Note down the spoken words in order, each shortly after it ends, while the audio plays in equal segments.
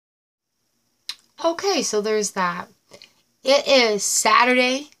Okay, so there's that. It is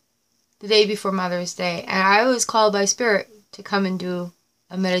Saturday, the day before Mother's Day, and I was called by Spirit to come and do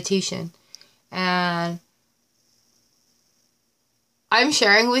a meditation. And I'm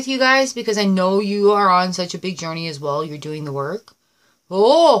sharing with you guys because I know you are on such a big journey as well. You're doing the work.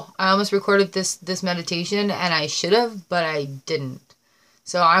 Oh, I almost recorded this meditation and I should have, but I didn't.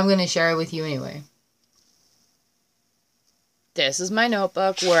 So I'm going to share it with you anyway. This is my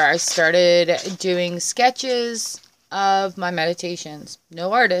notebook where I started doing sketches of my meditations.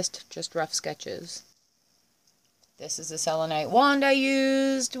 No artist, just rough sketches. This is the selenite wand I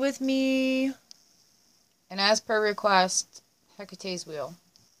used with me. And as per request, Hecate's wheel.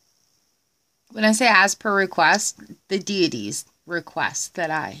 When I say as per request, the deities request that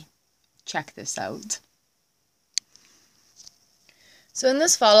I check this out. So in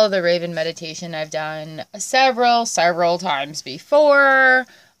this Follow the Raven meditation, I've done several times before.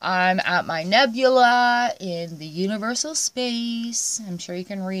 I'm at my nebula in the universal space. I'm sure you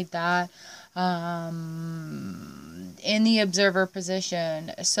can read that. In the observer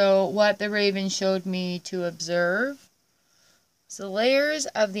position. So what the Raven showed me to observe is the layers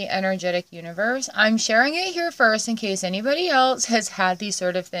of the energetic universe. I'm sharing it here first in case anybody else has had these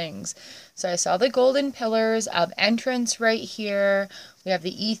sort of things. So I saw the golden pillars of entrance right here. We have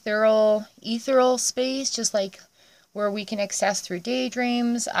the ethereal space, just like where we can access through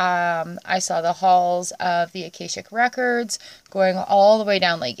daydreams. I saw the halls of the Akashic records going all the way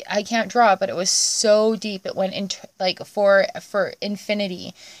down. Like, I can't draw it, but it was so deep. It went into, like, for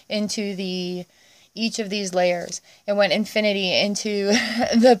infinity into each of these layers. It went infinity into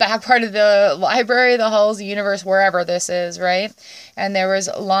the back part of the library, the halls, the universe, wherever this is, right? And there was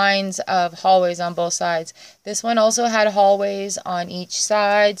lines of hallways on both sides. This one also had hallways on each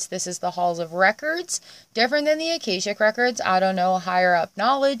side. This is the halls of records, different than the Akashic records. I don't know, higher up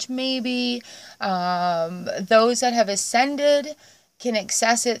knowledge maybe. Those that have ascended can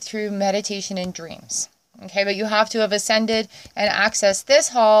access it through meditation and dreams. Okay, but you have to have ascended and access this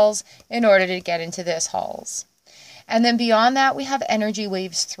halls in order to get into this halls. And then beyond that, we have energy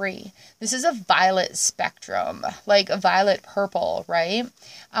waves 3. This is a violet spectrum, like a violet purple, right?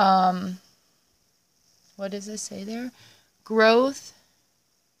 What does this say there? Growth.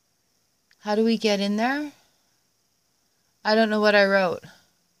 How do we get in there? I don't know what I wrote.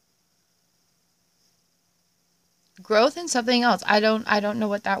 Growth and something else. I don't know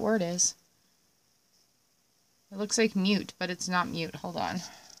what that word is. It looks like mute, but it's not mute. Hold on.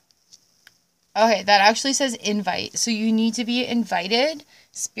 Okay, that actually says invite. So you need to be invited,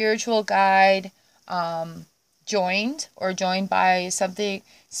 spiritual guide, joined by something,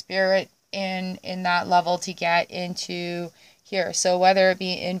 spirit in that level to get into here. So whether it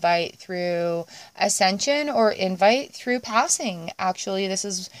be invite through ascension or invite through passing, actually, this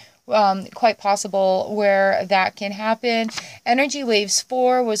is quite possible where that can happen. Energy waves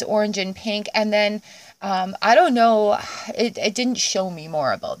 4 was orange and pink, and then I don't know, it didn't show me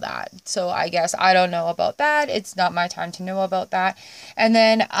more about that. So I guess I don't know about that. It's not my time to know about that. And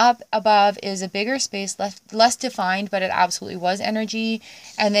then up above is a bigger space, less defined, but it absolutely was energy.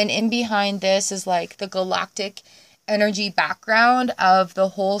 And then in behind this is like the galactic energy background of the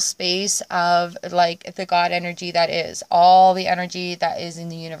whole space of like the God energy that is, all the energy that is in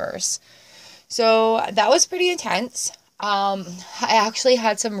the universe. So that was pretty intense. I actually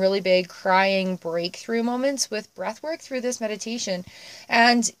had some really big crying breakthrough moments with breath work through this meditation.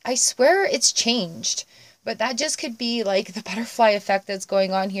 And I swear it's changed. But that just could be like the butterfly effect that's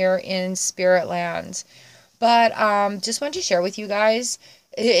going on here in spirit land. But just wanted to share with you guys,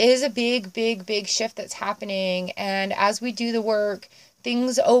 it is a big shift that's happening. And as we do the work,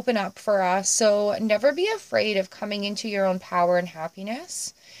 things open up for us. So never be afraid of coming into your own power and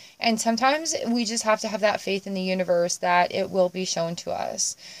happiness. And sometimes we just have to have that faith in the universe that it will be shown to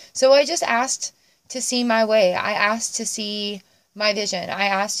us. So I just asked to see my way. I asked to see my vision. I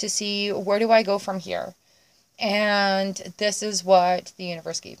asked to see, where do I go from here? And this is what the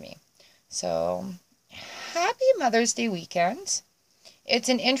universe gave me. So happy Mother's Day weekend. It's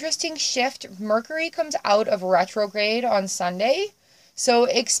an interesting shift. Mercury comes out of retrograde on Sunday. So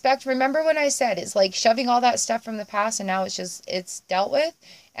remember when I said it's like shoving all that stuff from the past and now it's dealt with,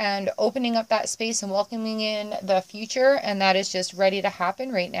 and opening up that space and welcoming in the future, and that is just ready to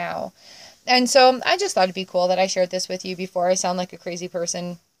happen right now. And so I just thought it'd be cool that I shared this with you before I sound like a crazy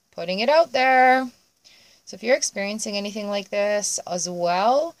person putting it out there. So if you're experiencing anything like this as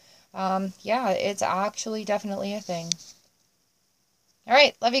well, yeah, it's actually definitely a thing. All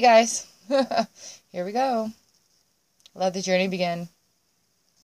right, love you guys. Here we go. Let the journey begin.